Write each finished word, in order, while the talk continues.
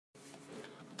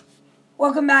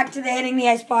Welcome back to the Hitting the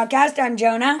Ice podcast. I'm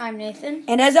Jonah. I'm Nathan.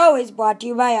 And as always, brought to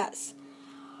you by us.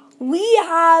 We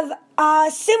have a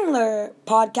similar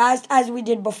podcast as we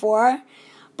did before.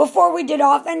 Before we did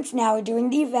offense, now we're doing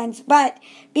defense. But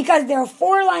because there are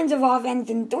 4 lines of offense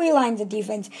and 3 lines of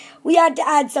defense, we had to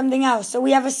add something else. So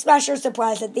we have a special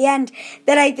surprise at the end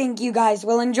that I think you guys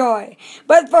will enjoy.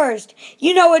 But first,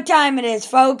 you know what time it is,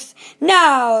 folks.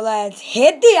 Now let's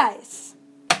hit the ice.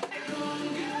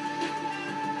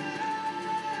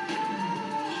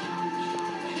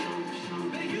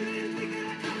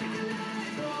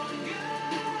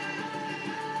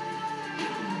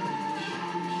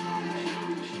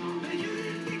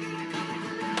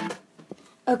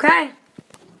 Okay,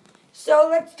 so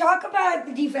let's talk about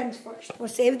the defense first. We'll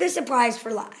save the surprise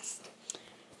for last.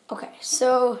 Okay,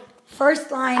 so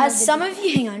First line. as some of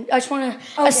you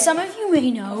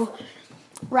may know,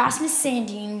 Rasmus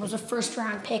Sandin was a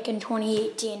first-round pick in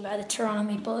 2018 by the Toronto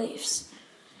Maple Leafs.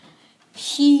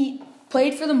 He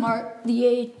played for the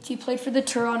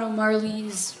Toronto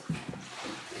Marlies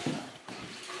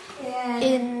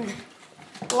in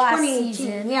last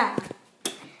season. Yeah.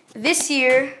 This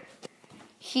year,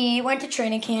 he went to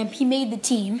training camp. He made the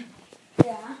team.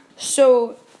 Yeah.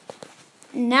 So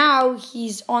now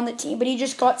he's on the team, but he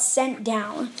just got sent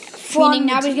down. Meaning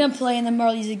now he's going to play in the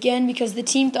Marlies again because the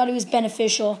team thought it was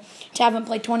beneficial to have him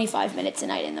play 25 minutes a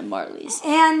night in the Marlies.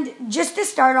 And just to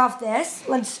start off this,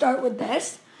 let's start with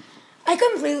this. I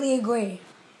completely agree.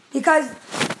 Because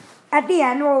at the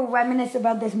end, we'll reminisce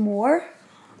about this more.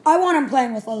 I want him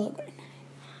playing with Liljegren.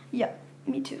 Yeah,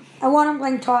 me too. I want him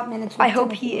playing top minutes with I hope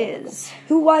Timothy he Liljegren, is.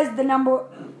 Who was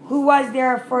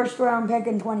their first round pick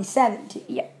in 2017.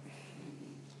 Yeah.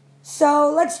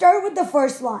 So let's start with the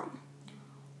first line.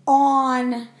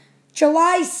 On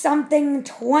July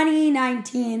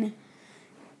 2019,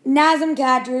 Nazem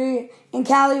Kadri and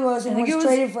Callie Wilson was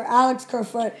traded for Alex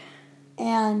Kerfoot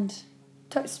and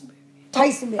Tyson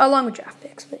Berry. Along with draft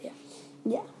picks, but yeah.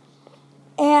 Yeah.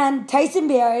 And Tyson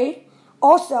Berry,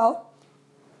 also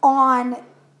on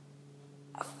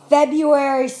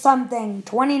February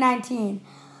 2019,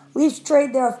 Leafs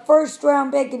trade their first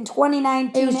round pick in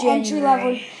 2019 It was entry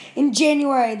level in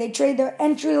January. They trade their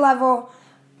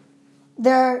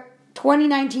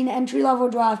 2019 entry level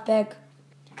draft pick,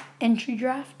 Entry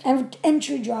draft,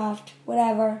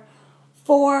 whatever,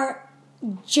 for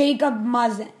Jake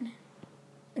Muzzin.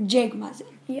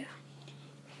 yeah.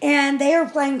 And they are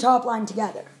playing top line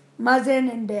together, Muzzin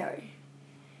and Berry,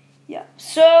 Yeah.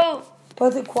 So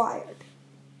both acquired.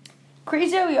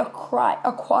 crazy how we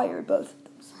acquired both of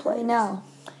those I players. know.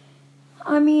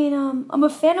 I mean, I'm a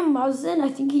fan of Muzzin. I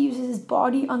think he uses his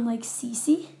body unlike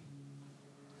Cece.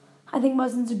 I think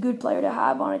Muzzin's a good player to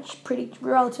have on a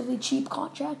relatively cheap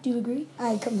contract. Do you agree?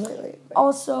 I completely agree.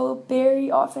 Also, Barry,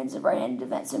 offensive right-handed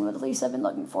defenseman, what the Leafs have been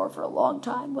looking for a long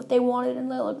time. What they wanted in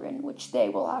Liljegren, which they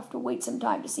will have to wait some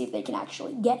time to see if they can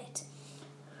actually get it.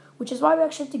 Which is why we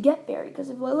actually have to get Barry, because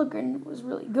if Liljegren was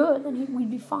really good, then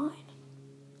we'd be fine.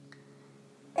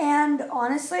 And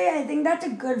honestly, I think that's a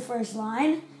good first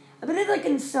line. A bit of the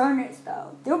concern is,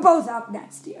 though, they're both up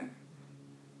next year.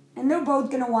 And they're both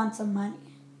going to want some money.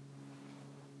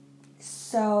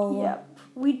 So... Yep.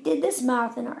 We did this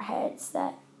math in our heads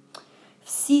that if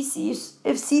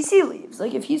CC leaves,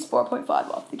 like if he's 4.5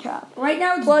 off the cap. Right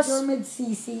now, it's Plus- Dermott,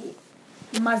 CC,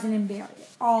 Muzzin, and Berry.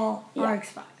 All are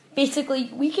expired. Basically,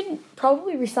 we can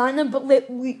probably resign them, but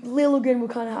Liljegren will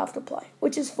kind of have to play,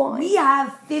 which is fine. We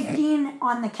have 15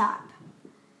 on the cap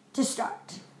to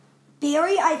start.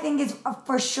 Berry, I think, is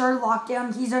for sure locked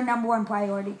down. He's our number 1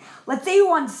 priority. Let's say he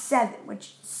wants 7,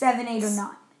 which 7, 8, or 9.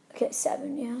 Okay,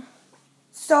 7, yeah.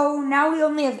 So now we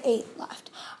only have 8 left.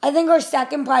 I think our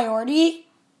second priority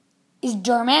is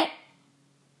Dermott.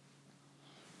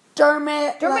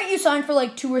 Dermott, you signed for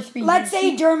like 2 or 3 let's years.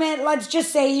 say Dermott, let's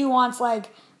just say he wants like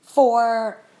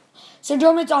 4. So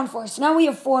Dermott's on 4. So now we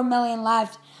have 4 million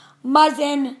left.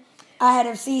 Muzzin, ahead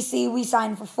of CC, we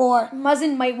signed for 4.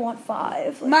 Muzzin might want 5.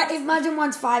 If Muzzin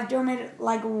wants 5, Dermott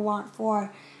will want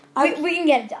 4. We can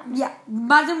get it done. Yeah,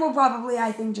 Muzzin will probably,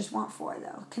 I think, just want 4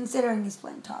 though, considering he's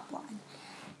playing top line.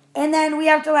 And then we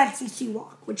have to let CC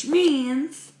walk, which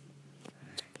means...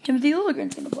 Timothy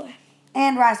Liljegren's going to play.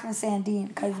 And Rasmus Sandin,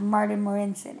 because Martin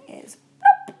Marincin is...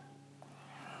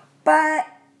 But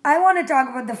I want to talk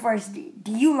about the first D.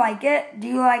 Do you like it? Do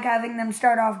you like having them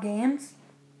start off games?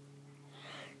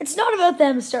 It's not about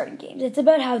them starting games. It's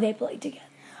about how they play together.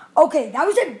 Okay, that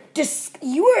was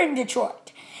you were in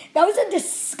Detroit. That was a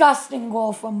disgusting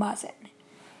goal from Muzzin.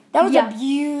 That was a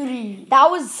beauty.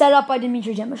 That was set up by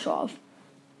Dmitry Timashov.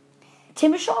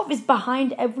 Timashov is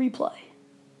behind every play.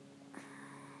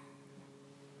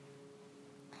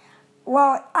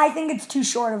 Well, I think it's too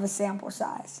short of a sample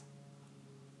size.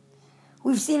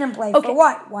 We've seen him play Okay. for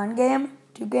what? 1 game?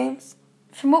 2 games?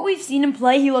 From what we've seen him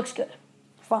play, he looks good.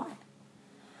 Fine.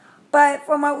 But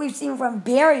from what we've seen from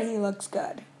Barry, he looks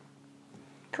good.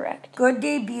 Correct. Good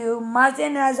debut.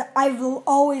 Muzzin, I've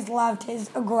always loved his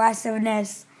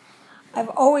aggressiveness. I've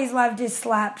always loved his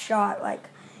slap shot. Like,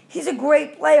 he's a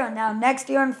great player now. Next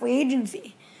year in free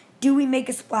agency, do we make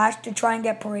a splash to try and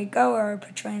get Parayko or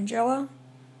Pietrangelo?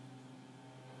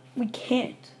 We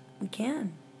can't. We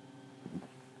can.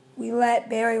 We let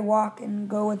Barry walk and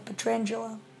go with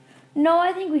Pietrangelo. No,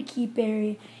 I think we keep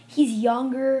Barry. He's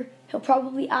younger. He'll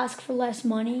probably ask for less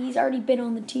money. He's already been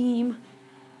on the team.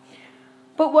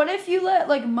 But what if you let,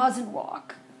 Muzzin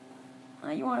walk?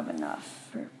 You won't have enough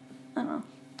for, I don't know.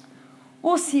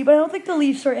 We'll see, but I don't think the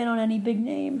Leafs are in on any big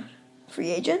name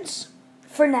free agents.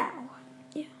 For now.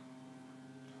 Yeah.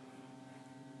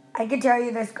 I can tell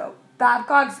you this, go.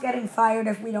 Babcock's getting fired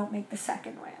if we don't make the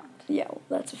second round. Yeah, well,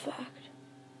 that's a fact.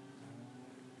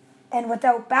 And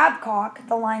without Babcock,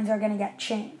 the lines are going to get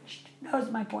changed. That was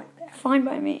my point there. Fine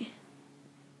by me.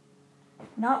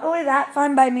 Not really that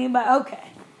fine by me, but okay.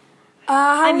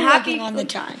 How I'm are we happy looking on for- the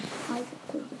time. I'll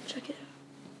go check it out.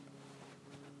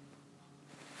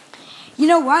 You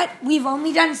know what? We've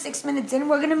only done 6 minutes in.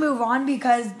 We're going to move on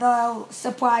because the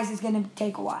surprise is going to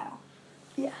take a while.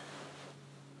 Yeah.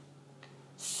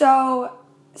 So,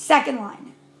 second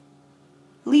line.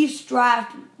 Leafs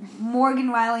draft Morgan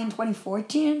Riley in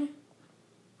 2014.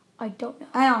 I don't know.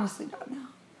 I honestly don't know.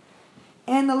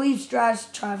 And the Leafs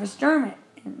draft Travis Dermott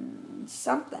in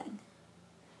something.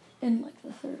 In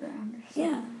the third round or something.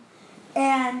 Yeah.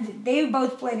 And they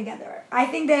both play together. I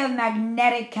think they have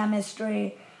magnetic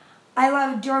chemistry. I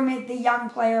love Dermott, the young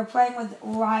player, playing with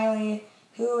Riley,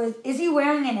 who is he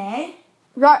wearing an A?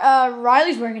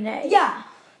 Riley's wearing an A. Yeah.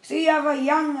 So you have a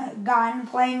young gun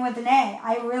playing with an A.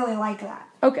 I really like that.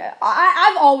 Okay.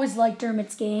 I've always liked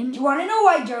Dermott's game. Do you want to know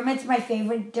why Dermott's my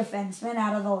favorite defenseman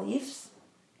out of the Leafs?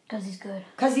 Because he's good.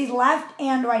 Because he's left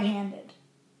and right-handed.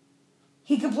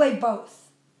 He could play both.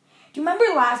 Do you remember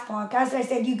last podcast I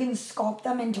said you can sculpt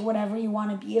them into whatever you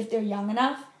want to be if they're young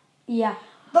enough? Yeah.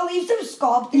 The Leafs have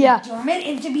sculpted Dermott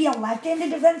into be a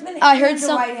left-handed defenseman I and a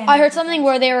right-handed heard something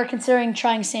where they were considering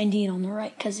trying Sandin on the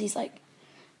right because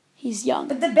he's young.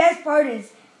 But the best part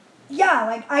is,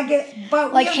 I get,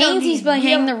 but we have no Hainsey's need. been We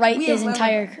hitting have- the right we have his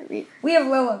entire Liljegren. career. We have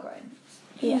Liljegren,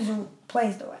 Yeah. who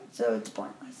plays the right, so it's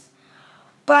pointless.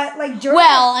 But Dermott,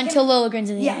 Well, until Liljegren's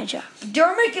in the yeah, NHL.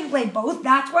 Dermott can play both.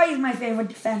 That's why he's my favorite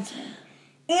defenseman,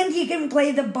 and he can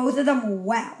play both of them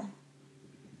well.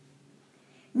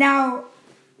 Now,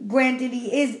 granted,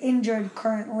 he is injured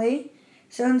currently,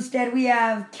 so instead we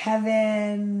have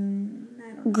Kevin.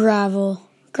 Gravel.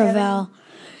 Gravel.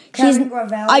 Kevin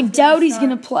Gravel. I doubt he's going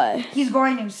to play. He's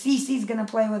going to. Cece's going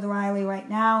to play with Riley right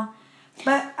now.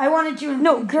 But I wanted to include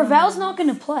No, Gravel's Dermott. not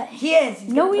going to play. He is.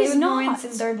 He's No, gonna play he's with not. Moritz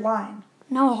in third line.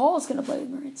 No, Hall's going to play with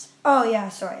Moritz. Oh, yeah,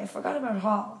 sorry. I forgot about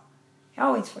Hall. I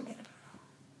always forget about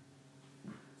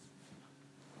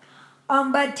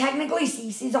Hall. But technically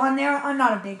Cece's on there. I'm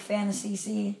not a big fan of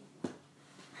Cece.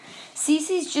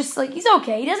 Cece's just he's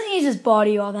okay. He doesn't use his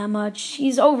body all that much.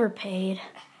 He's overpaid.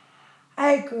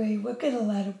 I agree. We're going to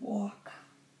let him walk.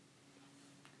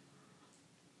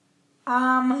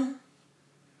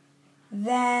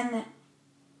 Then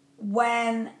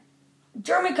when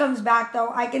Dermott comes back, though,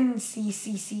 I can see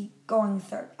Cece going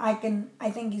third. I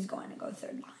think he's going to go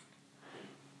third line.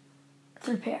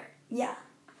 Third pair. Yeah.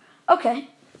 Okay.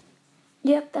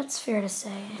 Yep, that's fair to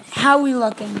say. How are we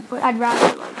looking? But I'd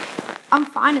rather, I'm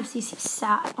fine if CC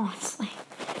sat, honestly.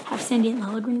 Have Sandy and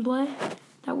Liljegren play.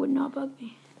 That would not bug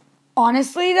me.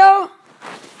 Honestly, though,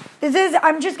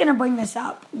 I'm just going to bring this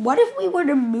up. What if we were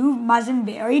to move Muzzin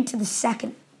Barry to the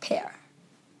second pair?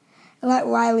 And let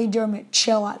Riley Dermott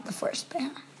chill at the first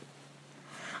pair?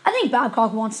 I think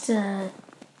Babcock wants to...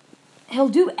 He'll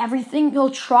do everything. He'll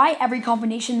try every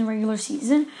combination in the regular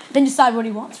season, then decide what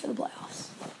he wants for the playoffs.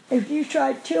 If you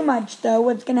try too much, though,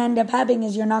 what's going to end up happening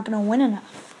is you're not going to win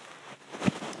enough.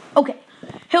 Okay.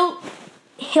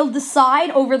 He'll decide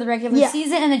over the regular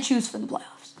season and then choose for the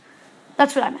playoffs.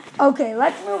 That's what I meant. Okay,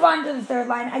 let's move on to the third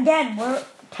line. Again, we're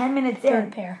 10 minutes in.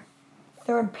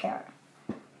 Third pair.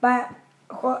 But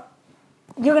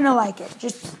you're going to like it.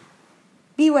 Just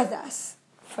be with us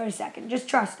for a second. Just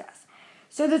trust us.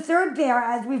 So the third pair,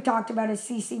 as we've talked about, is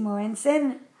Cece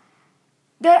Morinson.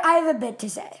 I have a bit to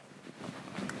say.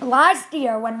 Last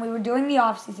year, when we were doing the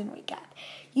off-season recap,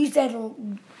 you said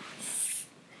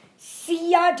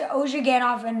see ya to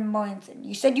Ozhiganov and Morinson.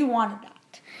 You said you wanted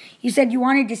that. You said you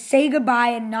wanted to say goodbye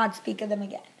and not speak of them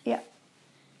again. Yeah.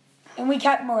 And we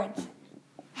kept Morinson.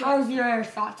 How's your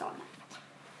thoughts on that?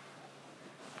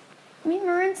 I mean,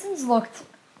 Marinson's looked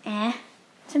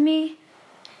to me.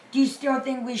 Do you still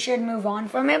think we should move on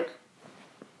from him?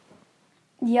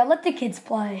 Yeah, let the kids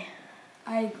play.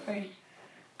 I agree.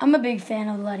 I'm a big fan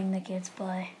of letting the kids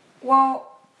play.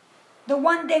 Well, the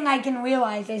one thing I can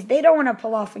realize is they don't want to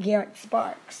pull off a Garrett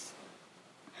Sparks.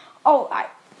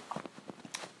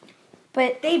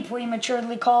 But they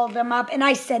prematurely called him up, and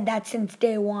I said that since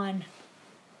day one.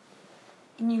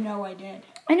 And you know I did.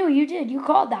 I know you did. You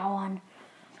called that one.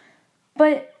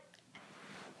 But,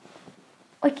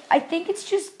 I think it's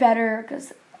just better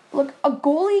because, look, a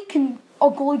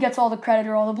goalie gets all the credit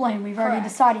or all the blame. We've already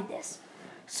decided this.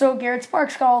 So Garrett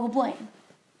Sparks got all the blame.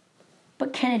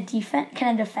 But can a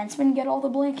defenseman get all the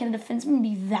blame? Can a defenseman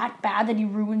be that bad that he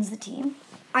ruins the team?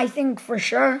 I think for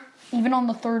sure. Even on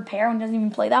the third pair when he doesn't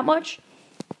even play that much?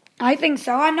 I think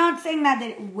so. I'm not saying that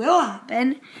it will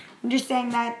happen. I'm just saying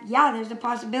that, yeah, there's a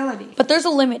possibility. But there's a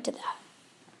limit to that.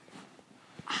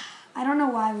 I don't know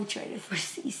why we traded for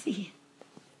CC.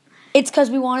 It's because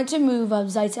we wanted to move up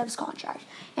Zaitsev's contract.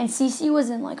 And CC was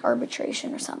in,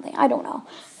 arbitration or something. I don't know.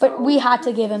 But we had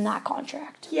to give him that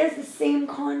contract. He has the same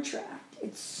contract.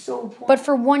 It's so pointless. But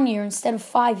for 1 year instead of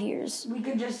 5 years. We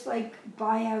could just,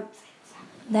 buy out.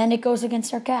 Then it goes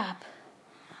against our cap.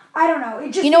 I don't know.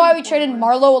 It just You know why we traded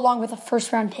Marlowe along with a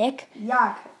first-round pick?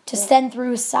 Yeah. To send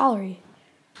through his salary.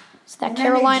 So that And then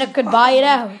Carolina they could just buy it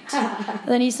out.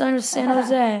 Then he signed with San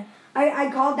Jose.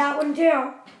 I called that one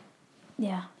too.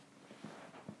 Yeah.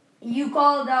 You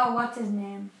called, what's his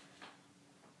name?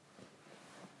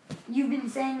 You've been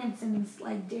saying it since,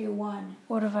 day one.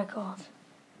 What have I called?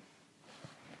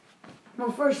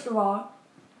 Well, first of all,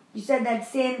 you said that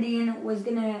Sandin was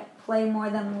going to play more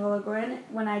than Liljegren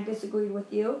when I disagreed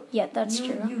with you. Yeah, that's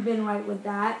true. You've been right with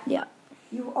that. Yeah.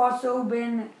 You've also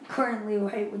been currently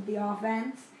right with the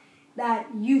offense. That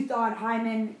you thought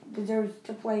Hyman deserves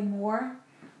to play more.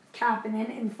 Kapanen,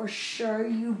 and for sure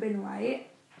you've been right.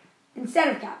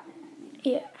 Instead of Kapanen.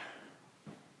 Yeah.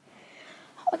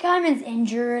 Hyman's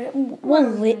injured.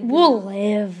 We'll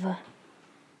live.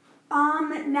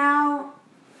 Now,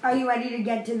 are you ready to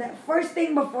get to the first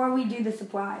thing before we do the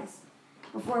surprise?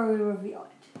 Before we reveal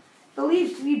it. The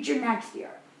Leafs' future next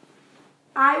year.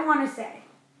 I want to say,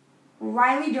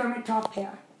 Riley Dermott top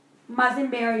pair.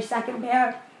 Muzzenberry second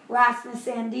pair. Rasmus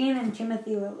Sandin and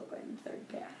Timothy Liljegren third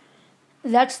pair.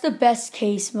 That's the best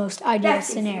case, most ideal Best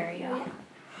case scenario. yeah.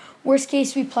 Worst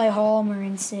case, we play Hall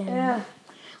Marinson. Yeah.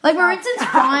 Marinson's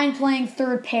fine playing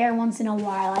third pair once in a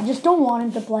while. I just don't want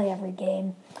him to play every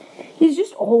game. He's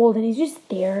just old and he's just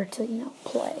there to,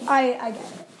 play. I get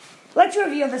it. Let's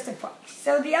review the surprise.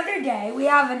 So the other day, we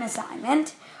have an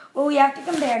assignment where we have to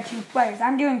compare two players.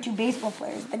 I'm doing two baseball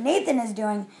players, but Nathan is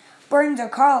doing Burns or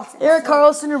Carlson. Erik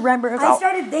Karlsson or Rembrandt. I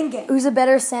started thinking, Who's a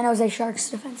better San Jose Sharks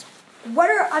defenseman? what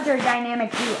are other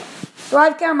dynamic duos? So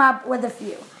I've come up with a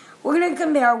few. We're going to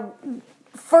compare,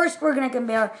 first we're going to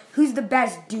compare who's the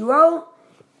best duo,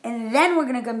 and then we're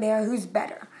going to compare who's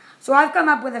better. So I've come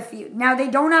up with a few. Now, they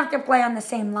don't have to play on the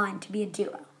same line to be a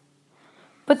duo.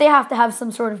 But they have to have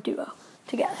some sort of duo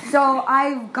together. So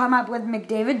I've come up with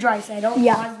McDavid, Draisaitl,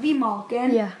 Crosby,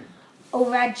 Malkin, Yeah.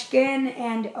 Ovechkin,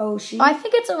 and Oshie. I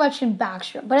think it's Ovechkin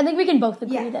Backstrom, but I think we can both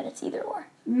agree that it's either or.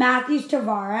 Matthews,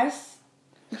 Tavares.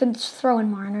 You can just throw in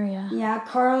Marner, yeah. Yeah,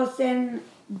 Carlson,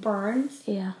 Burns.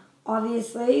 Yeah.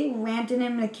 Obviously,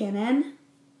 Rantanen, McKinnon.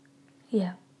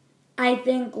 Yeah. I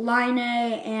think Line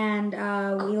and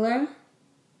Wheeler.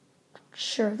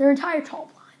 Sure. Their entire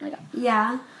top line.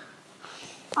 Yeah.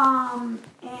 And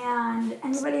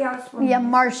anybody else?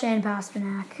 Marchand,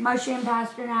 Pasternak. Marchand,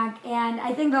 Pasternak. And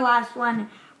I think the last one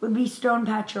would be Stone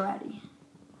Pacioretty.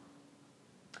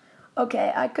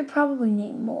 Okay, I could probably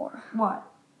name more. What?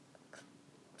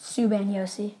 Subban,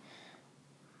 Yossi.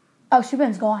 Oh,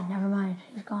 Subban's gone. Never mind.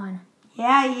 He's gone.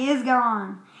 Yeah, he is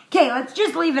gone. Okay, let's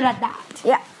just leave it at that.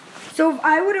 Yeah. So if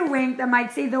I were to rank them,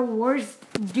 I'd say the worst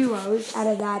duos out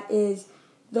of that is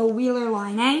the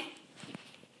Wheeler-Line.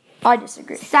 I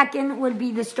disagree. Second would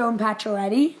be the Stone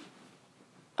Pacioretty.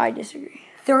 I disagree.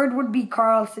 Third would be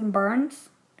Carlson Burns.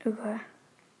 Okay.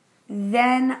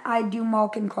 Then I'd do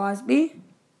Malkin Crosby.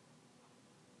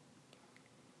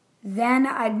 Then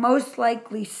I'd most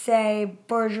likely say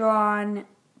Bergeron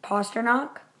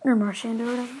Pasternak. Or Marchand or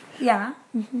whatever. Yeah.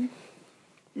 Mm-hmm.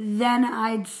 Then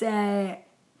I'd say,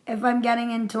 if I'm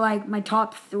getting into my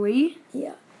top three,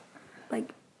 Yeah. it's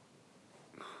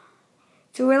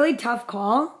a really tough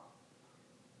call.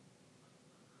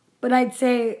 But I'd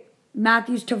say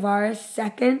Matthews Tavares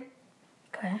second.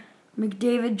 Okay.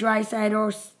 McDavid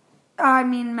Draisaitl.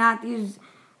 Matthews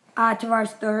Tavares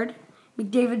third.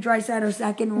 McDavid, Draisaitl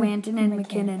second, Rantanen,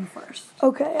 McKinnon first.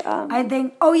 Okay. I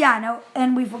think. Oh yeah, no,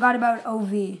 and we forgot about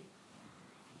OV.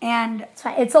 And it's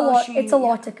fine. It's a lot. Oshie, It's a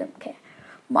lot to compare.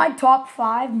 My top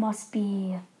 5 must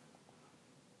be.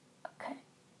 Okay.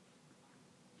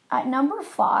 At number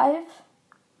 5,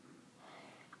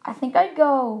 I think I'd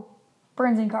go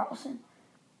Burns and Carlson.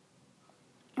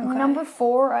 Okay. Number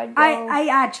 4, I'd go I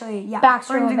actually, yeah.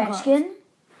 Backstrom Burns and Carlson. Ovechkin.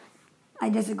 I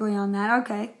disagree on that.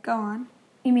 Okay, go on.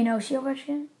 You mean Oshie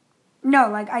Ovechkin? No,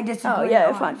 like I disagree. Oh, yeah,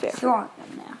 on fine, fair. three of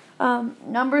them now.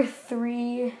 Number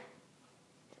 3.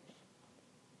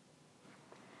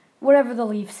 Whatever the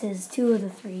Leafs is, 2 of the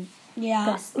 3. Yeah.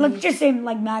 Best Let's Leafs. just say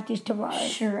like Matthews Tavares.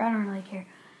 Sure, I don't really care.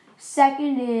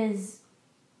 Second is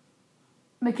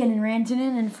McKinnon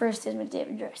Rantanen, and first is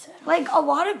McDavid Draisaitl. Like a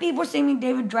lot of people say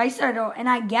McDavid Draisaitl, and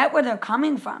I get where they're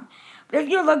coming from. But if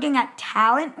you're looking at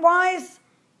talent wise,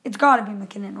 it's got to be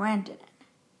McKinnon Rantanen.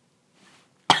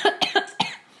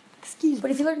 Excuse me. But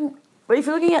if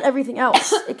you're looking at everything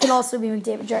else, it can also be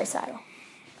McDavid Draisaitl.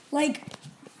 Like,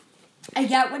 I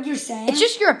get what you're saying. It's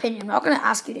just your opinion. I'm not going to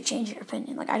ask you to change your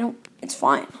opinion. Like, it's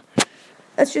fine.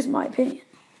 That's just my opinion.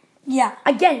 Yeah.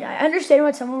 Again, I understand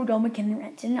why someone would go McKinnon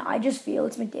Rantanen. I just feel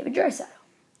it's McDavid Draisaitl.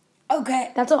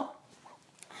 Okay. That's all.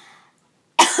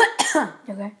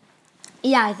 Okay.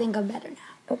 Yeah, I think I'm better now.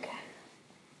 Okay.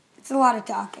 It's a lot of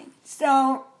talking.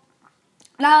 So,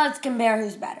 now let's compare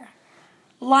who's better.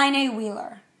 Line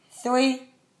Wheeler. 3,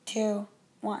 2,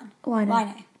 1.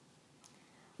 Line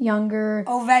Younger.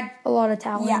 Oved. A lot of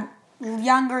talent. Yeah.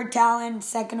 Younger talent,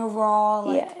 second overall.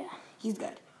 Like, Yeah. He's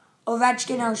good.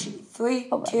 Ovechkin, Oshie. 3,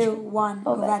 2, 1.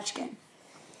 Ovechkin.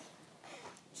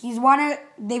 He's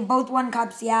they both won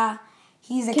cups, yeah.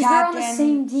 He's a 'Cause captain. they're on the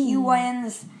same team. He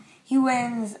wins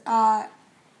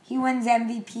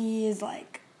MVPs,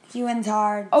 like, he wins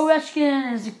hard.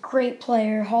 Ovechkin is a great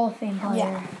player, Hall of Fame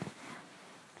player.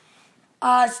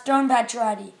 Yeah. Stone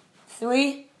Pacioretty.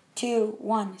 3, 2,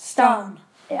 1. Stone.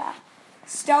 Yeah.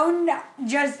 Stone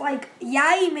just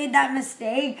he made that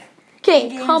mistake. Okay,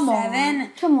 Game come 7.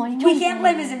 on. Come on. We can't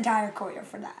blame his entire career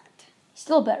for that. He's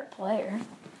still a better player.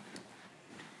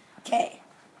 Okay.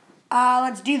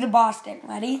 Let's do the Boston.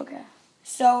 Ready? Okay.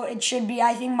 So it should be,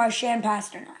 I think, Marchand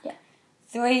Pasternak. Yeah.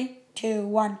 3, 2,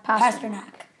 1.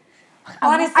 Pasternak.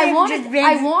 Honestly, I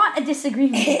want a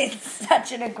disagreement. It's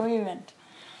such an agreement.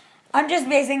 I'm just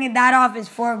basing that off his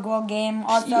 4-goal game.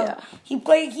 Also, Yeah. he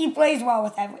plays well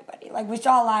with everybody. Like we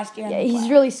saw last year. Yeah, he's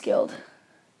really skilled.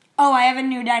 Oh, I have a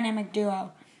new dynamic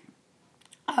duo.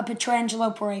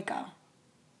 Pietrangelo Parayko.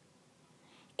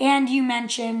 And you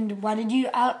mentioned what did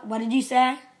you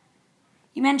say?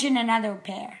 You mentioned another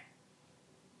pair.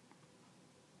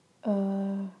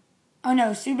 Oh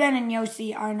no, Subban and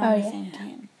Yossi are not the same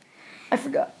team. I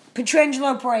forgot.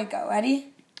 Pietrangelo Parayko.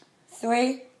 Ready?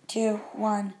 3, 2,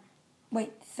 1.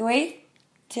 Wait, 3,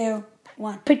 2,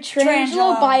 1.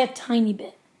 Pietrangelo by a tiny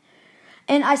bit.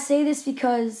 And I say this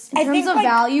because in terms of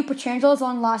value, Pietrangelo's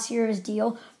on last year's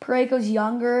deal. Parayko's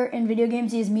younger. In video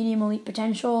games, he has medium elite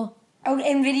potential. Oh,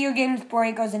 in video games,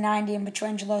 Parayko's a 90 and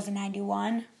Pietrangelo's a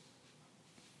 91.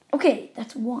 Okay,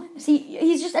 that's 1. See,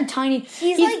 he's just a tiny...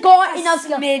 He's got a enough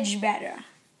skill. smidge better.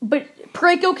 But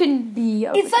Parayko can be...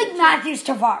 It's like Matthews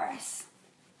Tavares.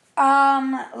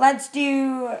 Let's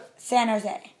do San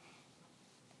Jose.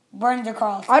 Burns or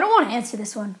Carlson. I don't want to answer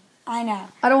this one. I know.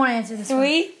 I don't want to answer this 3?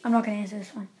 one. I'm not going to answer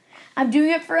this one. I'm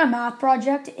doing it for a math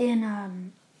project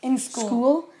in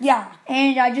school. Yeah.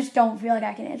 And I just don't feel like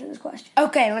I can answer this question.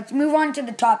 Okay, let's move on to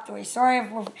the top 3. Sorry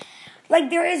if we're...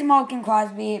 there is Malkin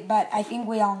Crosby, but I think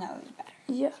we all know who's better.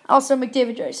 Yeah. Also,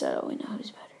 McDavid Draisaitl, we know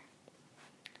who's better.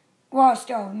 Well,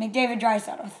 still, McDavid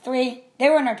Draisaitl. 3. They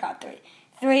were in our top 3.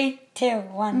 3, 2,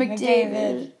 1.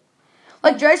 McDavid.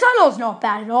 Draisaitl's not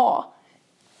bad at all.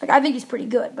 I think he's pretty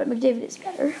good, but McDavid is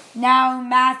better. Now,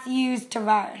 Matthews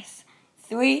Tavares.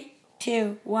 3,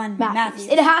 2, 1. Matthews.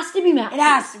 It has to be Matthews. It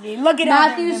has to be. Look at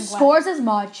Matthews scores as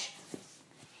much.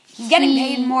 He's getting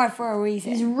paid more for a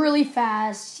reason. He's really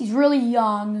fast. He's really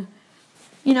young.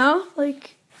 You know?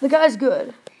 The guy's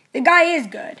good. The guy is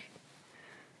good.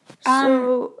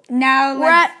 So, now we're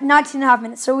at 19 and a half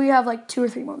minutes, so we have 2 or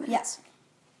 3 more minutes. Yes.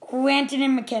 Rantanen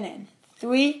and McKinnon.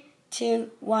 3, 2,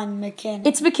 1. McKinnon.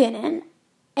 It's McKinnon.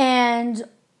 And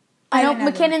I know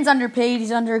McKinnon's underpaid.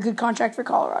 He's under a good contract for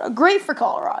Colorado. Great for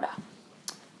Colorado.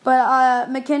 But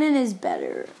McKinnon is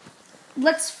better.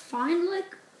 Let's find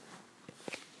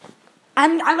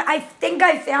I think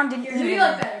I found an email. You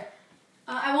better.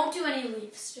 I won't do any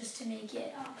Leafs just to make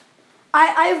it up.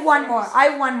 I have one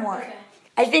more. Okay.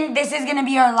 I think this is going to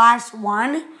be our last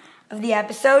one of the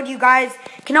episode. You guys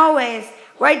can always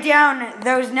write down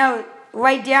those notes.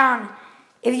 Write down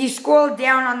if you scroll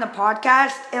down on the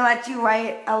podcast, it lets you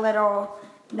write a little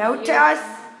note to us,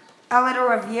 a little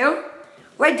review.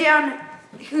 Write down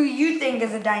who you think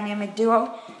is a dynamic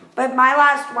duo. But my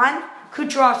last one,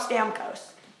 Kucherov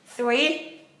Stamkos.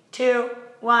 3, 2,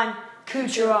 1,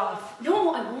 Kucherov.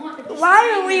 No, I want to.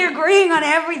 Why are we agreeing on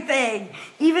everything?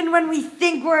 Even when we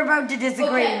think we're about to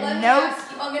disagree. Okay, let me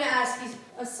ask you. I'm gonna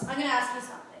ask you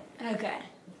something. Okay.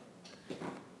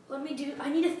 I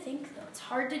need to think though. It's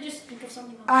hard to just think of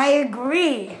something else. I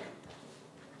agree.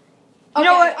 You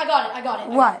know what? I got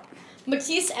it. What?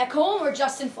 Matisse Ekholm or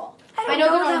Justin Falk? I don't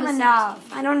know them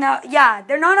enough. I don't know. Yeah,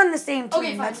 they're not on the same team.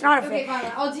 Okay, fine. That's not a Okay, fit.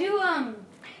 fine. I'll do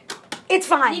It's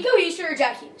fine. Nico Easter or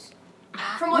Jack Hughes.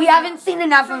 We haven't seen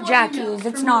enough of Jack Hughes.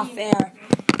 It's not fair.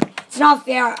 It's not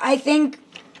fair. I think.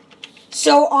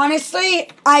 So honestly,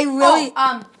 I really.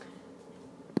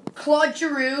 Claude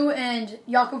Giroux and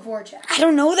Jakub Voracek. I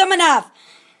don't know them enough.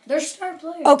 They're star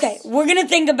players. Okay, we're gonna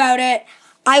think about it.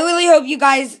 I really hope you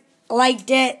guys liked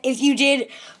it. If you did,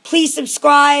 please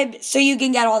subscribe so you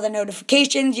can get all the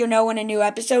notifications. You'll know when a new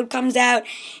episode comes out.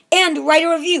 And write a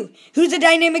review. Who's a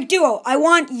dynamic duo? I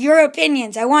want your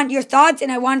opinions. I want your thoughts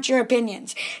and I want your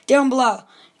opinions down below.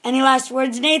 Any last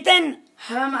words, Nathan?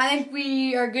 I think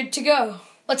we are good to go.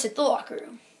 Let's hit the locker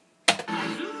room.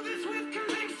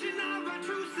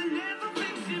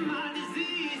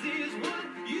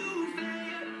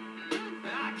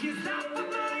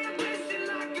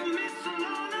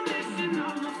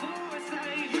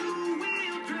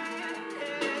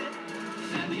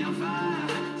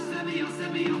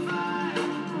 Set me on fire.